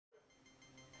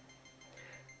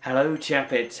Hello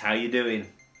Chappets, how you doing?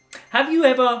 Have you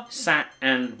ever sat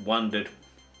and wondered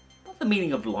what the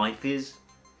meaning of life is?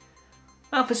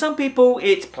 Well, for some people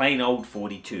it's plain old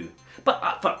 42,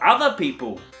 but for other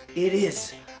people it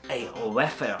is a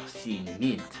refreshment,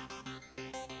 you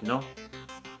know?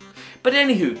 But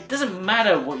anywho, it doesn't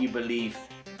matter what you believe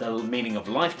the meaning of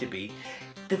life to be.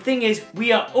 The thing is,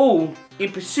 we are all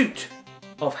in pursuit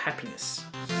of happiness.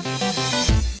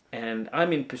 And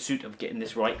I'm in pursuit of getting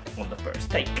this right on the first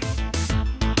take.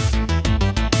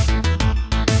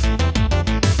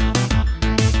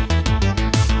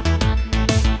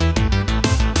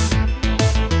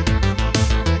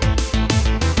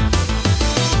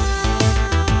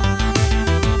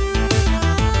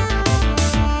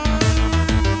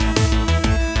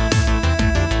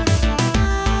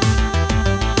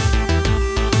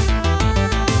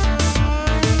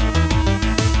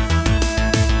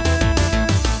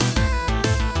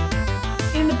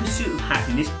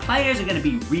 Players are going to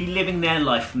be reliving their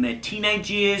life from their teenage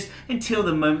years until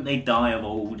the moment they die of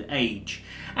old age.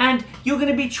 And you're going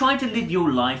to be trying to live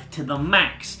your life to the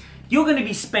max. You're going to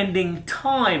be spending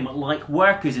time like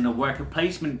workers in a worker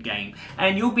placement game,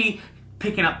 and you'll be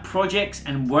picking up projects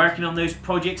and working on those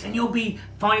projects, and you'll be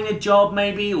finding a job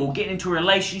maybe, or getting into a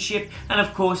relationship, and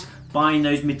of course buying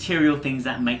those material things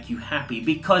that make you happy,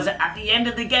 because at the end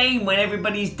of the game, when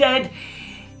everybody's dead,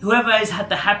 whoever has had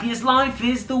the happiest life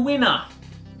is the winner.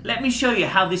 Let me show you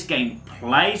how this game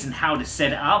plays and how to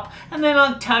set it up, and then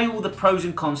I'll tell you all the pros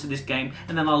and cons to this game,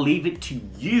 and then I'll leave it to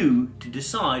you to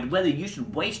decide whether you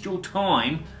should waste your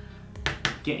time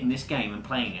getting this game and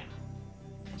playing it.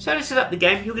 So to set up the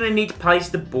game, you're going to need to place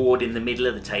the board in the middle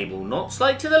of the table. Not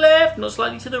slightly to the left, not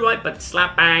slightly to the right, but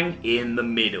slap bang in the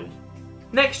middle.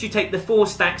 Next, you take the 4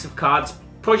 stacks of cards,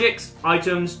 projects,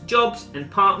 items, jobs,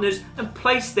 and partners, and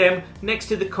place them next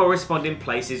to the corresponding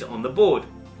places on the board.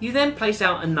 You then place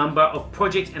out a number of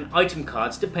project and item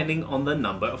cards depending on the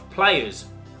number of players.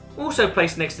 Also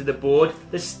place next to the board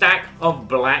the stack of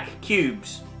black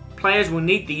cubes. Players will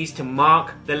need these to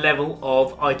mark the level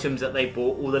of items that they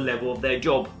bought or the level of their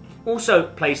job. Also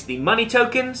place the money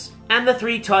tokens and the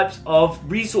 3 types of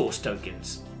resource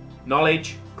tokens: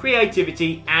 knowledge,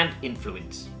 creativity, and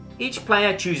influence. Each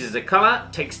player chooses a colour,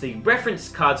 takes the reference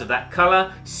cards of that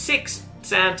colour, 6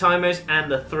 sound timers,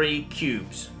 and the 3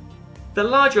 cubes. The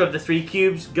larger of the 3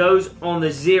 cubes goes on the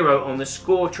 0 on the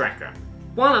score tracker.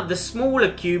 One of the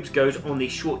smaller cubes goes on the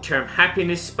short-term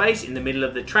happiness space in the middle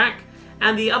of the track,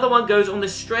 and the other one goes on the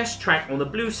stress track on the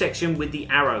blue section with the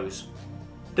arrows.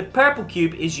 The purple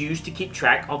cube is used to keep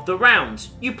track of the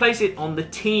rounds. You place it on the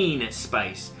teen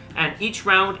space, and each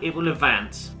round it will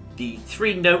advance. The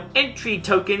 3 no entry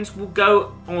tokens will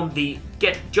go on the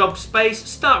get job space,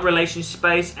 start relation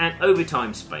space, and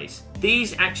overtime space.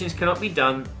 These actions cannot be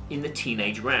done in the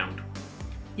teenage round.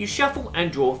 You shuffle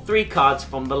and draw 3 cards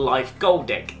from the life goal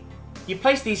deck. You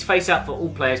place these face up for all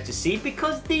players to see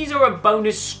because these are a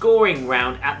bonus scoring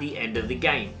round at the end of the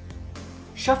game.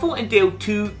 Shuffle and deal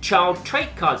 2 child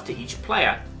trait cards to each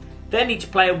player. Then each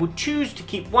player will choose to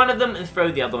keep one of them and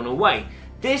throw the other one away.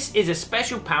 This is a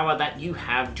special power that you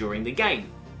have during the game.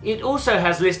 It also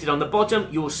has listed on the bottom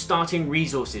your starting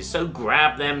resources, so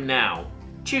grab them now.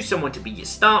 Choose someone to be your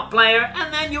start player,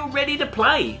 and then you're ready to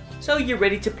play. So you're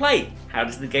ready to play. How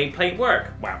does the gameplay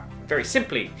work? Well, very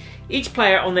simply. Each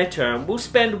player on their turn will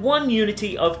spend 1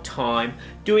 unity of time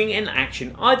doing an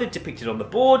action either depicted on the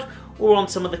board or on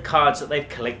some of the cards that they've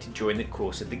collected during the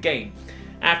course of the game.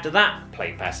 After that,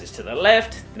 play passes to the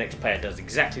left, the next player does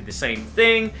exactly the same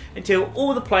thing until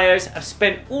all the players have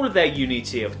spent all of their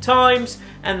unity of times,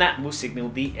 and that will signal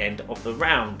the end of the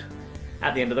round.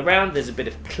 At the end of the round, there's a bit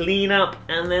of cleanup,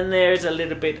 and then there's a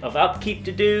little bit of upkeep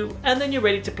to do, and then you're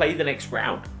ready to play the next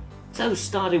round. So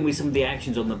starting with some of the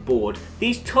actions on the board,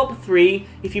 these top 3,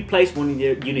 if you place one of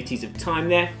your unities of time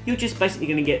there, you're just basically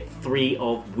going to get 3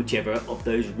 of whichever of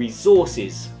those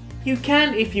resources. You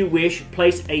can, if you wish,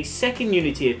 place a second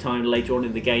unity of time later on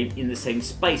in the game in the same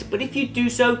space, but if you do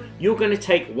so, you're going to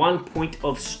take 1 point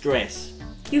of stress.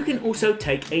 You can also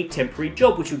take a temporary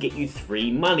job which will get you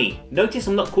 3 money. Notice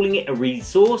I'm not calling it a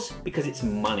resource because it's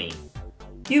money.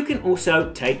 You can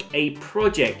also take a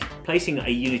project. Placing a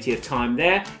unity of time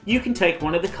there, you can take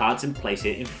one of the cards and place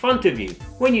it in front of you.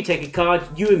 When you take a card,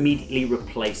 you immediately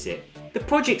replace it. The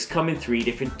projects come in 3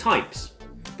 different types.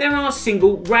 There are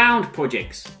single round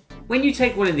projects. When you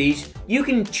take one of these, you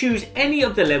can choose any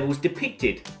of the levels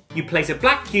depicted. You place a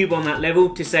black cube on that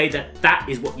level to say that that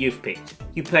is what you've picked.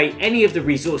 You play any of the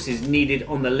resources needed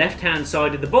on the left hand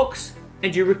side of the box,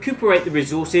 and you recuperate the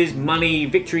resources, money,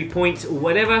 victory points or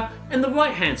whatever, on the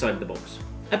right hand side of the box.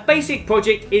 A basic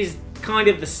project is kind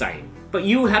of the same, but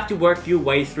you will have to work your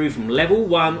way through from level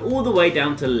 1 all the way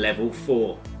down to level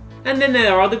 4. And then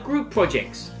there are the group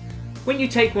projects. When you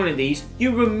take one of these,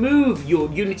 you remove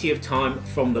your unity of time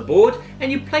from the board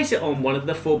and you place it on one of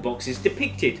the 4 boxes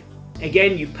depicted.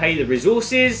 Again, you pay the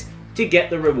resources to get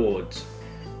the rewards.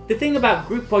 The thing about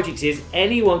group projects is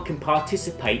anyone can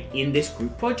participate in this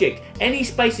group project. Any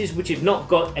spaces which have not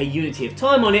got a unity of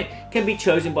time on it can be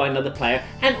chosen by another player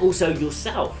and also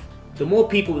yourself. The more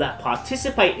people that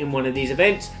participate in one of these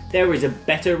events, there is a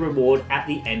better reward at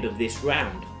the end of this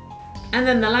round. And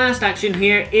then the last action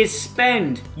here is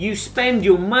spend. You spend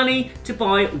your money to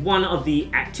buy one of the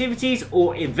activities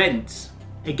or events.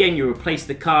 Again, you replace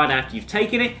the card after you've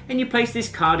taken it and you place this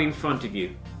card in front of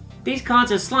you. These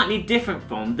cards are slightly different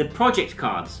from the project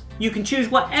cards. You can choose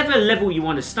whatever level you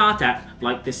want to start at,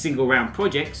 like the single round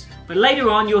projects, but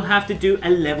later on you'll have to do a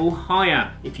level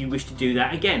higher if you wish to do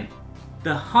that again.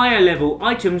 The higher level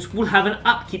items will have an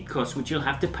upkeep cost which you'll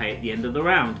have to pay at the end of the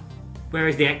round.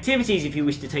 Whereas the activities, if you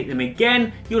wish to take them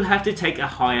again, you'll have to take a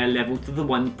higher level to the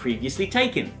one previously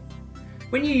taken.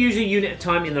 When you use a unit of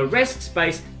time in the rest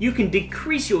space, you can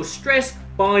decrease your stress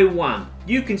by 1.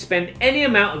 You can spend any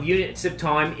amount of units of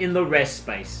time in the rest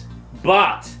space,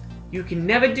 but you can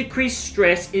never decrease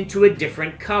stress into a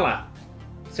different color.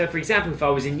 So for example, if I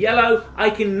was in yellow, I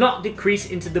cannot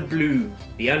decrease into the blue.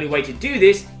 The only way to do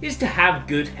this is to have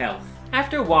good health.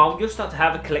 After a while, you'll start to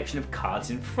have a collection of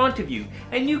cards in front of you,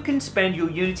 and you can spend your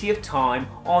unity of time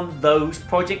on those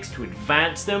projects to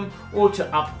advance them, or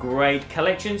to upgrade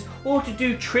collections, or to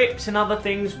do trips and other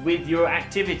things with your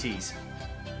activities.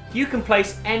 You can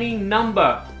place any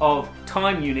number of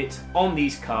time units on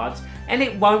these cards, and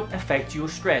it won't affect your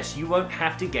stress. You won't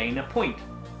have to gain a point.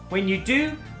 When you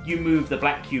do, you move the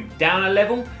black cube down a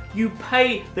level, you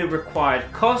pay the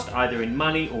required cost either in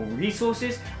money or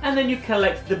resources, and then you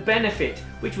collect the benefit,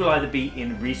 which will either be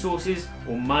in resources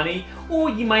or money, or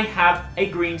you may have a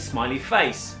green smiley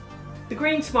face. The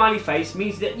green smiley face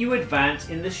means that you advance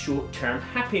in the short-term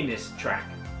happiness track.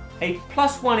 A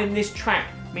 +1 in this track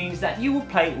means that you will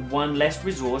pay 1 less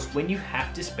resource when you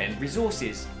have to spend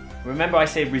resources. Remember, I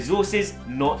say resources,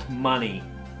 not money.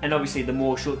 And obviously the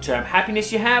more short-term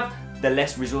happiness you have, the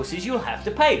less resources you'll have to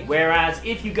pay. Whereas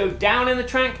if you go down in the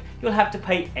track, you'll have to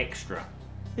pay extra.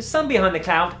 The sun behind the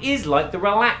cloud is like the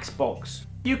relax box.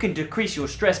 You can decrease your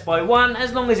stress by 1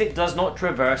 as long as it does not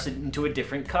traverse it into a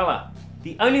different color.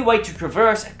 The only way to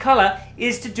traverse a color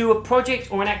is to do a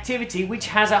project or an activity which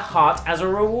has a heart as a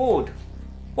reward.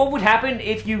 What would happen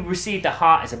if you received a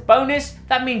heart as a bonus?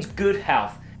 That means good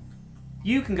health.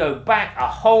 You can go back a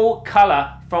whole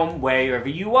color from wherever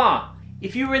you are.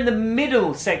 If you were in the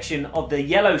middle section of the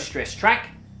yellow stress track,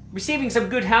 receiving some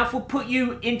good health will put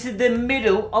you into the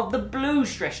middle of the blue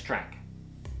stress track.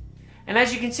 And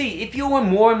as you can see, if you're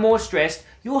more and more stressed,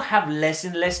 you'll have less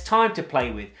and less time to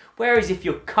play with. Whereas if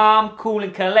you're calm, cool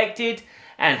and collected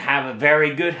and have a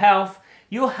very good health,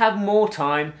 you'll have more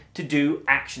time to do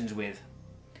actions with.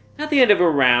 At the end of a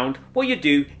round, what you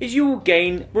do is you will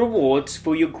gain rewards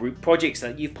for your group projects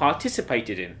that you've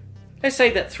participated in. Let's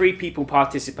say that 3 people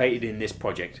participated in this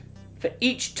project. For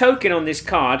each token on this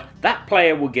card, that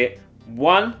player will get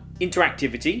 1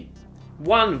 interactivity,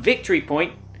 1 victory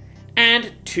point,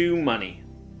 and 2 money.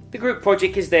 The group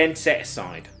project is then set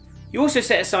aside. You also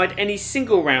set aside any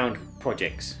single round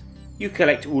projects. You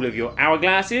collect all of your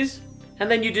hourglasses, and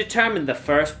then you determine the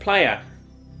first player.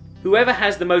 Whoever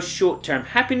has the most short-term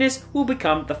happiness will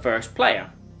become the first player.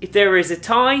 If there is a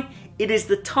tie, it is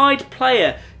the tied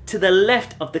player to the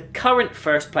left of the current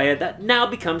first player that now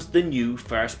becomes the new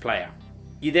first player.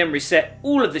 You then reset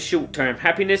all of the short-term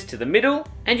happiness to the middle,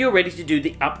 and you're ready to do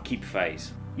the upkeep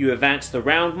phase. You advance the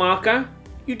round marker,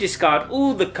 you discard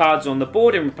all the cards on the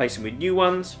board and replace them with new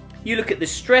ones. You look at the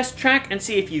stress track and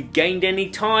see if you've gained any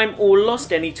time or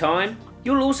lost any time.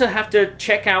 You'll also have to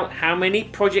check out how many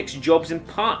projects, jobs and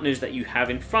partners that you have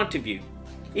in front of you.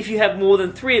 If you have more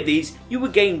than 3 of these, you will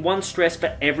gain 1 stress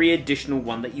for every additional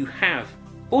one that you have.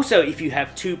 Also, if you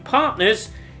have 2 partners,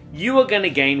 you are going to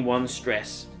gain 1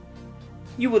 stress.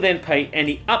 You will then pay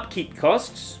any upkeep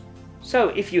costs. So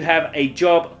if you have a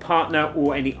job, partner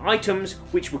or any items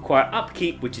which require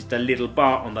upkeep, which is the little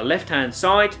bar on the left hand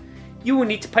side, you will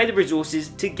need to pay the resources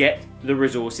to get the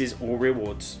resources or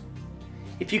rewards.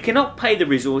 If you cannot pay the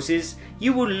resources,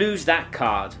 you will lose that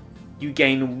card. You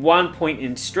gain 1 point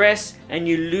in stress and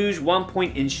you lose 1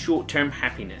 point in short-term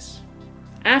happiness.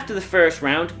 After the first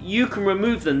round, you can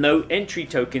remove the no entry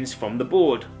tokens from the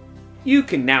board. You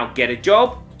can now get a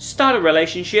job, start a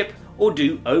relationship or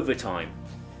do overtime.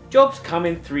 Jobs come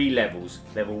in 3 levels,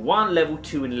 level 1, level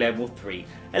 2 and level 3.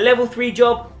 A level 3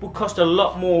 job will cost a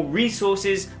lot more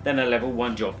resources than a level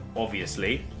 1 job,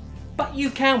 obviously. But you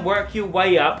can work your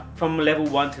way up from level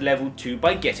 1 to level 2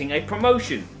 by getting a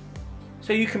promotion.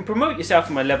 So you can promote yourself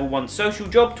from a level 1 social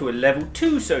job to a level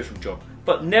 2 social job,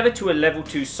 but never to a level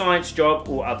 2 science job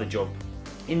or other job.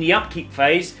 In the upkeep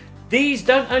phase, these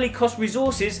don't only cost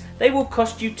resources, they will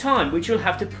cost you time, which you'll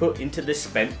have to put into the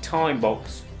spent time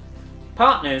box.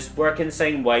 Partners work in the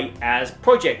same way as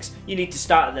projects. You need to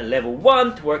start at the level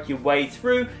 1 to work your way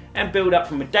through and build up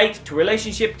from a date to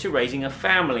relationship to raising a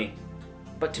family.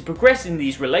 But to progress in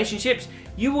these relationships,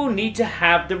 you will need to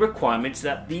have the requirements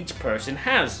that each person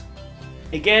has.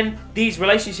 Again, these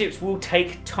relationships will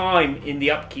take time in the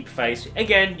upkeep phase.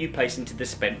 Again, you place into the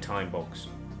spent time box.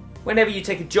 Whenever you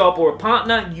take a job or a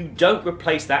partner, you don't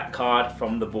replace that card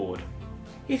from the board.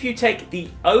 If you take the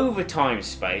overtime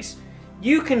space,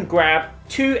 you can grab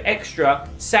 2 extra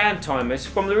sand timers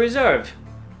from the reserve.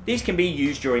 These can be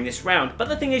used during this round, but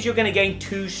the thing is you're going to gain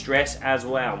 2 stress as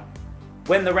well.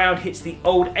 When the round hits the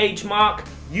old age mark,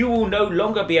 you will no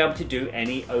longer be able to do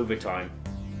any overtime.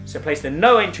 So place the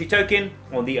no entry token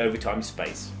on the overtime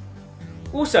space.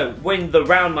 Also, when the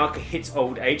round marker hits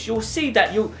old age, you'll see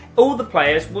that all the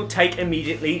players will take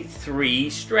immediately 3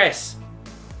 stress.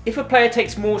 If a player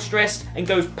takes more stress and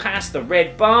goes past the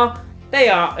red bar, they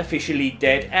are officially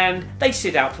dead and they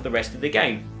sit out for the rest of the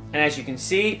game. And as you can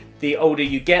see, the older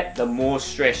you get, the more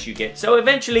stress you get. So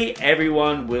eventually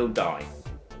everyone will die.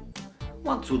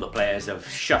 Once all the players have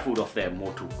shuffled off their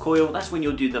mortal coil, that's when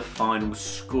you'll do the final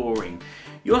scoring.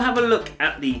 You'll have a look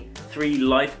at the 3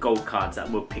 life goal cards that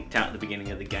were picked out at the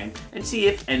beginning of the game and see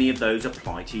if any of those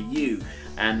apply to you.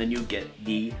 And then you'll get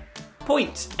the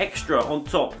points extra on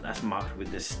top, that's marked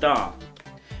with the star.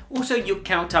 Also, you'll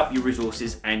count up your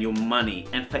resources and your money,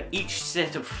 and for each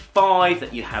set of 5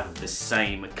 that you have of the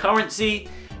same currency,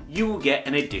 you will get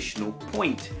an additional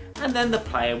point. And then the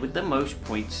player with the most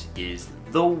points is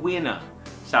the winner.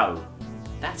 So,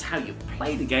 that's how you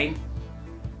play the game.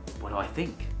 What do I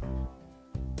think?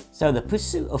 So The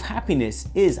Pursuit of Happiness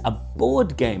is a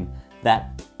board game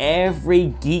that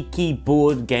every geeky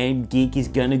board game geek is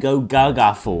gonna go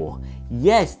gaga for.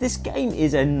 Yes, this game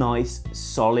is a nice,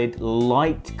 solid,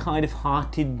 light, kind of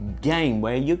hearted game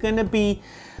where you're gonna be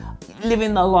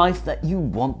living the life that you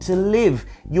want to live.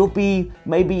 You'll be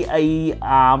maybe a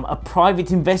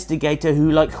private investigator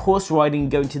who like horse riding,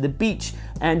 going to the beach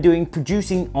and doing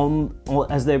producing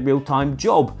as their real-time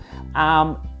job.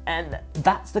 And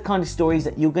that's the kind of stories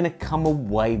that you're going to come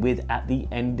away with at the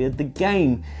end of the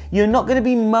game. You're not going to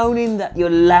be moaning that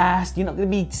you're last. You're not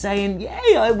going to be saying,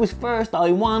 yay, I was first,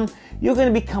 I won. You're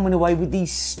going to be coming away with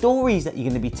these stories that you're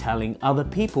going to be telling other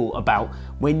people about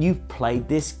when you've played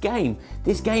this game.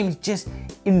 This game just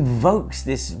invokes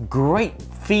this great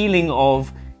feeling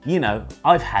of, you know,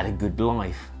 I've had a good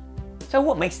life. So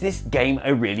what makes this game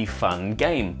a really fun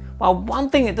game? Well, one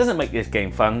thing that doesn't make this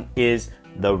game fun is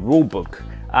the rulebook.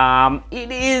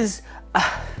 It is,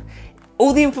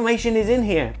 all the information is in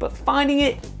here, but finding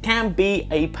it can be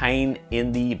a pain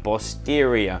in the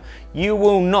posterior. You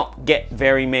will not get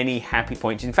very many happy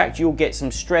points. In fact, you'll get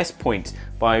some stress points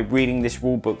by reading this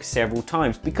rulebook several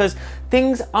times because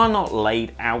things are not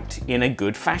laid out in a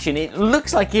good fashion. It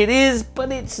looks like it is,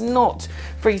 but it's not.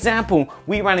 For example,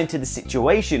 we ran into the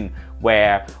situation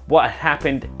where what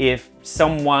happened if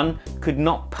someone could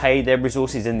not pay their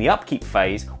resources in the upkeep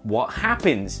phase, what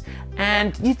happens?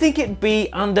 And you think it'd be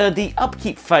under the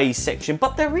upkeep phase section,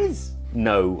 but there is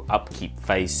no upkeep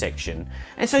phase section.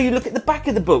 And so you look at the back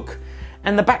of the book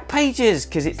and the back pages,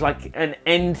 because it's like an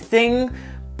end thing,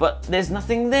 but there's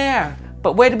nothing there.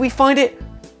 But where did we find it?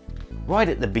 Right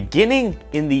at the beginning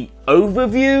in the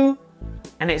overview.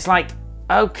 And it's like,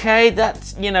 okay,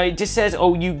 that's, you know, it just says,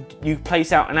 oh, you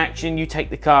place out an action, you take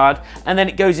the card, and then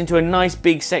it goes into a nice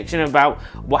big section about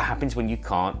what happens when you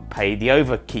can't pay the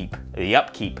upkeep.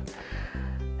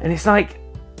 And it's like,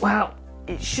 well,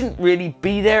 it shouldn't really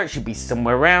be there, it should be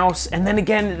somewhere else. And then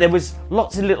again, there was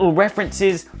lots of little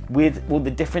references with all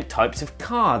the different types of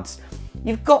cards.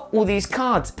 You've got all these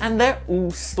cards and they're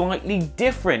all slightly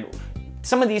different.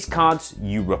 Some of these cards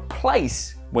you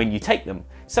replace when you take them.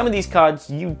 Some of these cards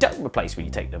you don't replace when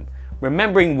you take them.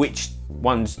 Remembering which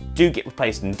ones do get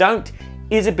replaced and don't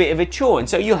is a bit of a chore, and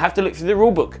so you'll have to look through the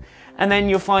rulebook, and then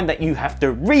you'll find that you have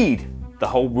to read the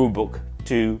whole rulebook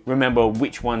to remember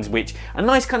which one's which. A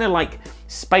nice kind of like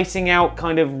spacing out,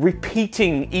 kind of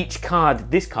repeating each card.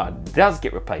 This card does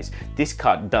get replaced. This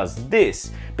card does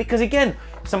this. Because again,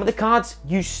 some of the cards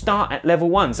you start at level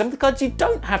 1. Some of the cards you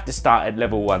don't have to start at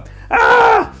level 1.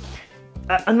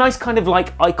 a nice kind of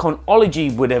like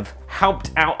iconology would have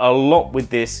helped out a lot with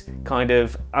this kind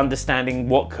of understanding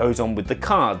what goes on with the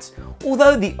cards.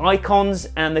 Although the icons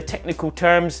and the technical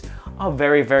terms are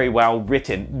very, very well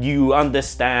written. You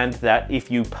understand that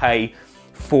if you pay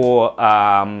for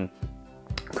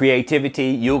creativity,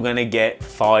 you're gonna get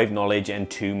 5 knowledge and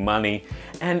 2 money,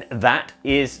 and that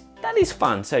is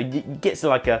fun. So you get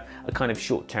like a kind of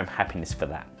short-term happiness for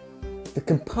that. The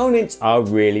components are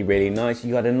really, really nice.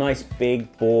 You got a nice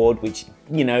big board, which,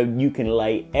 you know, you can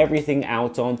lay everything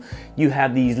out on. You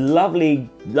have these lovely,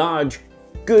 large,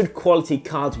 good quality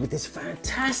cards with this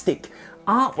fantastic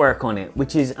artwork on it,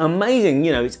 which is amazing.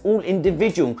 You know, it's all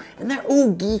individual and they're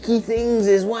all geeky things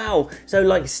as well. So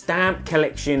like stamp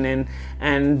collection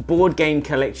and board game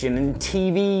collection and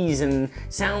TVs and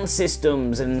sound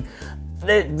systems, and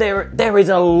there is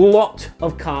a lot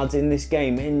of cards in this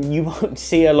game, and you won't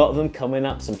see a lot of them coming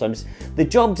up sometimes. The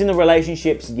jobs and the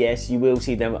relationships, yes, you will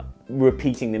see them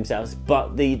repeating themselves,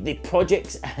 but the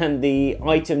projects and the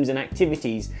items and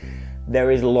activities, there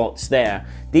is lots there.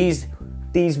 These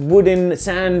wooden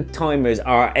sand timers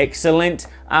are excellent.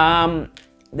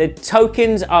 The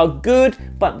tokens are good,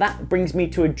 but that brings me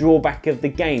to a drawback of the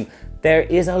game. There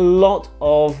is a lot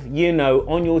of, you know,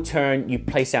 on your turn, you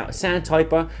place out a sand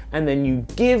typer and then you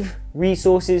give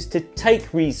resources to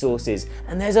take resources.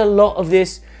 And there's a lot of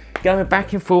this going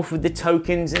back and forth with the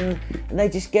tokens, and they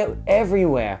just go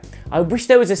everywhere. I wish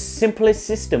there was a simpler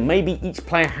system. Maybe each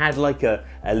player had like a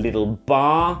little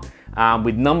bar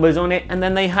with numbers on it, and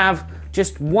then they have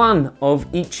just one of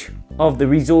each of the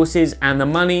resources and the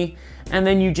money, and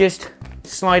then you just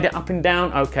slide it up and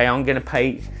down. Okay, I'm gonna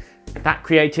pay that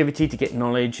creativity to get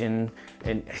knowledge, and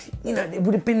you know, it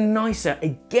would have been nicer.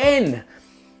 Again,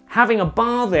 having a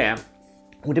bar there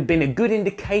would have been a good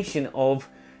indication of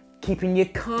keeping your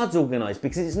cards organized,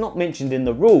 because it's not mentioned in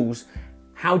the rules.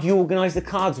 How do you organize the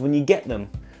cards when you get them?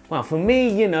 Well, for me,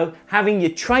 you know, having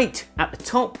your trait at the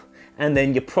top, and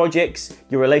then your projects,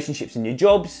 your relationships and your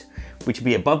jobs, which would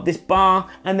be above this bar,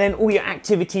 and then all your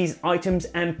activities, items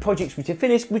and projects which are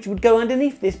finished, which would go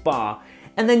underneath this bar.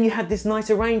 And then you have this nice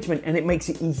arrangement, and it makes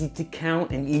it easy to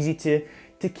count and easy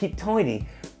to keep tidy.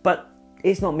 But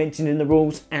it's not mentioned in the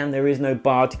rules, and there is no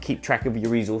bar to keep track of your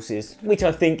resources, which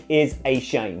I think is a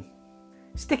shame.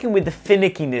 Sticking with the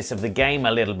finickiness of the game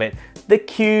a little bit, the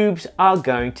cubes are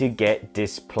going to get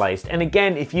displaced. And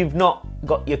again, if you've not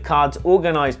got your cards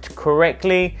organized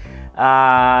correctly,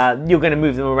 you're going to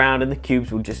move them around and the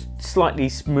cubes will just slightly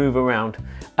move around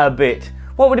a bit.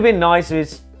 What would have been nice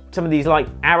is some of these like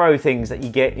arrow things that you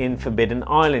get in Forbidden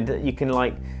Island that you can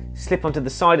like slip onto the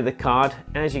side of the card,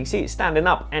 and as you can see, it's standing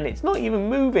up and it's not even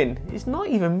moving. It's not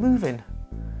even moving.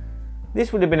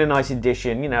 This would have been a nice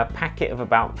addition, you know, a packet of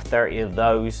about 30 of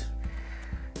those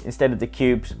instead of the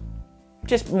cubes.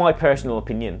 Just my personal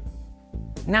opinion.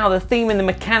 Now, the theme and the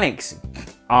mechanics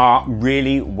are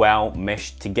really well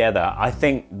meshed together. I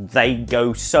think they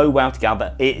go so well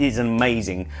together. It is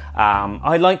amazing.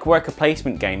 I like worker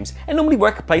placement games, and normally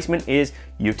worker placement is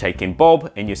you're taking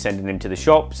Bob and you're sending him to the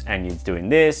shops and you're doing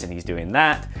this and he's doing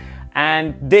that.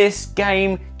 And this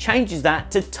game changes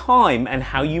that to time and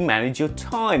how you manage your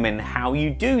time and how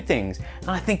you do things. And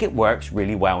I think it works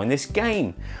really well in this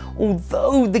game.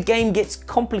 Although the game gets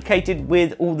complicated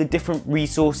with all the different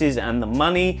resources and the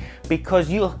money, because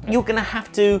you're gonna have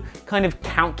to kind of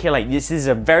calculate. This is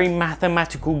a very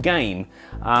mathematical game.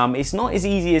 It's not as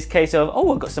easy as a case of,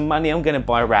 oh, I've got some money, I'm gonna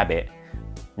buy a rabbit.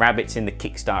 Rabbit's in the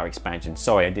Kickstarter expansion.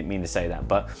 Sorry, I didn't mean to say that,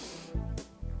 but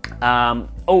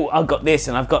oh, I've got this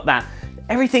and I've got that.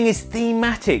 Everything is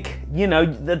thematic. You know,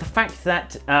 the fact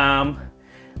that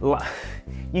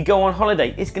you go on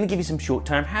holiday, it's going to give you some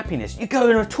short-term happiness. You go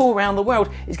on a tour around the world,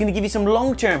 it's going to give you some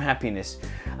long-term happiness.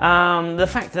 The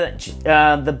fact that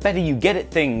the better you get at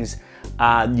things,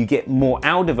 you get more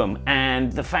out of them.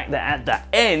 And the fact that at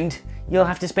the end, you'll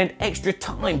have to spend extra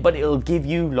time, but it'll give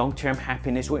you long-term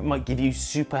happiness, or it might give you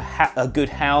good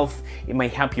health. It may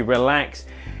help you relax.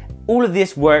 All of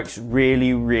this works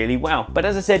really, really well. But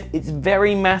as I said, it's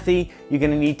very mathy. You're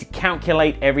going to need to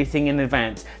calculate everything in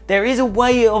advance. There is a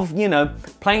way of, you know,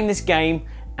 playing this game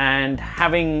and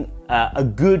having a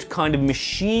good kind of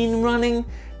machine running,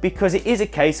 because it is a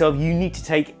case of you need to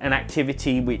take an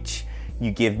activity which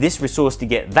you give this resource to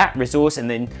get that resource, and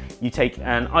then you take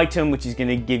an item which is going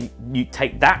to give you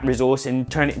take that resource and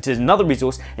turn it into another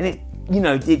resource, and it, you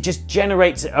know, it just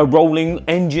generates a rolling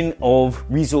engine of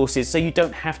resources, so you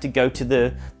don't have to go to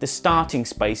the starting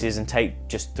spaces and take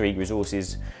just 3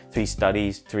 resources, 3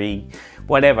 studies, 3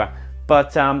 whatever.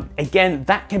 But again,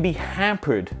 that can be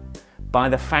hampered by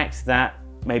the fact that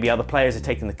maybe other players are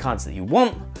taking the cards that you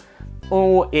want,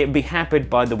 or it'd be hampered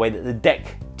by the way that the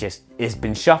deck just has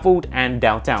been shuffled and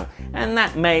dealt out. And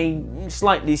that may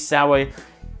slightly sour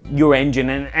your engine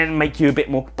and make you a bit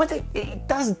more, but it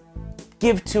does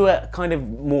give to a kind of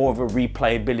more of a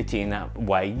replayability in that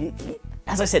way.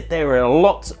 As I said, there are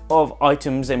lots of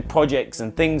items and projects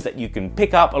and things that you can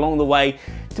pick up along the way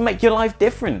to make your life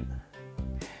different.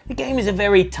 The game is a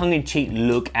very tongue-in-cheek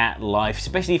look at life,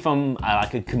 especially from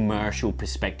like a commercial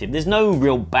perspective. There's no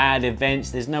real bad events,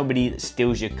 there's nobody that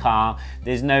steals your car,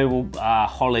 there's no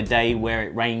holiday where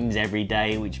it rains every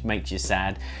day, which makes you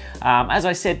sad. As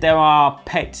I said, there are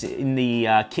pets in the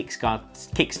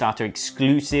Kickstarter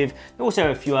exclusive. There are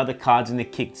also a few other cards in the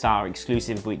Kickstarter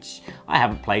exclusive which I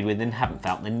haven't played with and haven't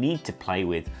felt the need to play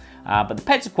with. But the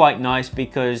pets are quite nice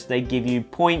because they give you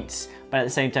points, but at the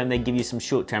same time they give you some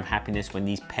short-term happiness when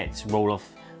these pets roll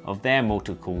off of their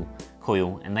mortal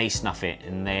coil and they snuff it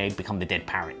and they become the dead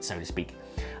parrot, so to speak.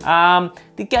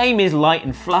 The game is light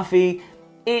and fluffy.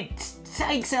 It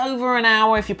takes over an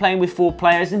hour if you're playing with 4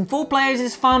 players, and 4 players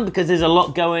is fun because there's a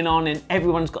lot going on and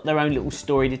everyone's got their own little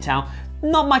story to tell.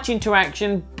 Not much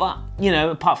interaction, but you know,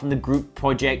 apart from the group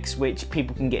projects which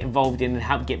people can get involved in and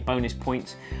help get bonus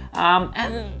points.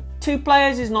 And 2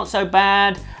 players is not so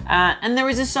bad, and there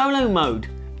is a solo mode.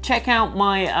 Check out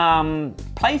my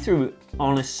playthrough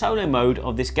on a solo mode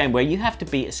of this game where you have to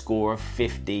beat a score of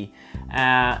 50.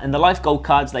 And the life gold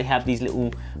cards, they have these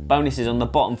little bonuses on the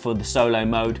bottom for the solo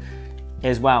mode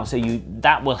as well, so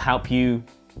that will help you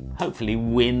hopefully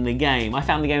win the game. I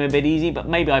found the game a bit easy, but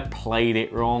maybe I played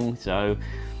it wrong, so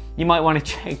you might want to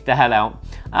check that out.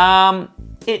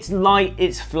 It's light,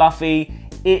 it's fluffy,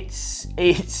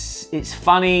 it's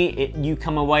funny, you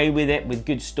come away with it with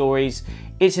good stories.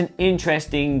 It's an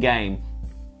interesting game,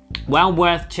 well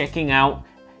worth checking out.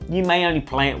 You may only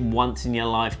play it once in your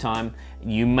lifetime.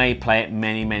 You may play it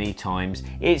many, many times.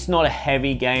 It's not a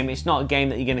heavy game. It's not a game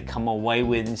that you're going to come away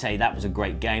with and say that was a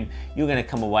great game. You're going to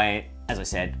come away, as I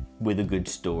said, with a good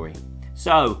story.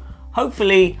 So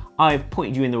hopefully I've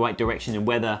pointed you in the right direction in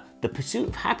whether The Pursuit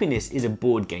of Happiness is a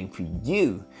board game for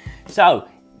you. So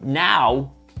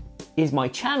now is my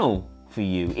channel for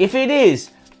you. If it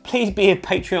is, please be a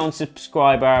Patreon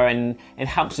subscriber and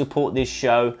help support this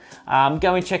show.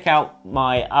 Go and check out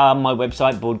my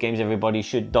website,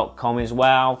 boardgameseverybodyshould.com as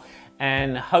well.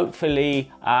 And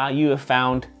hopefully you have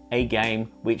found a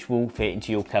game which will fit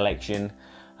into your collection,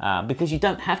 because you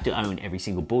don't have to own every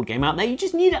single board game out there. You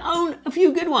just need to own a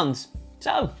few good ones.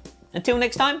 So until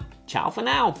next time, ciao for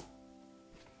now.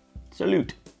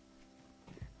 Salute.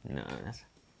 No, that's...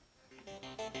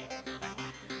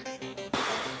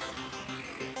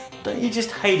 Don't you just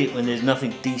hate it when there's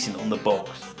nothing decent on the box?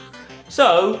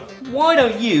 So, why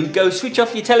don't you go switch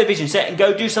off your television set and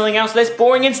go do something else less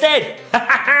boring instead?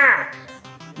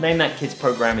 Name that kid's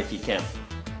program if you can.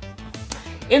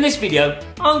 In this video,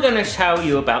 I'm going to tell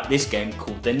you about this game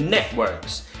called The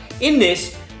Networks. In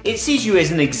this, it sees you as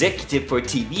an executive for a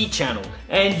TV channel,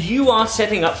 and you are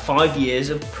setting up 5 years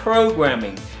of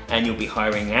programming. And you'll be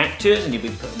hiring actors and you'll be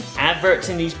putting adverts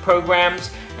in these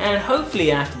programs, and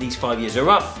hopefully after these 5 years are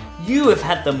up, you have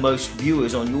had the most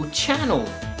viewers on your channel.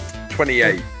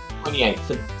 28. 28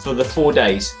 for the 4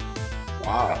 days.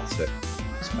 Wow. That's it.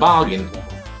 It's a bargain.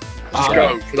 Just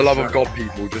go, for the love of God,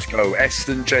 people, just go.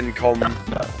 Eston, Gen Con,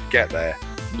 get there.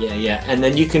 Yeah, yeah, and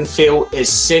then you can feel as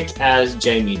sick as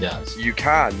Jamie does. You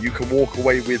can walk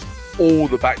away with all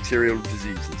the bacterial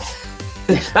diseases.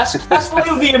 That's why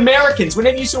all the Americans,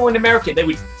 whenever you saw an American, they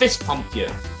would fist pump you.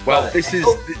 Well, this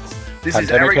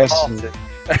is Eric Martin.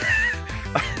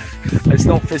 It's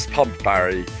not fist pump,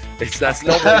 Barry. That's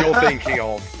not what you're thinking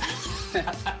of.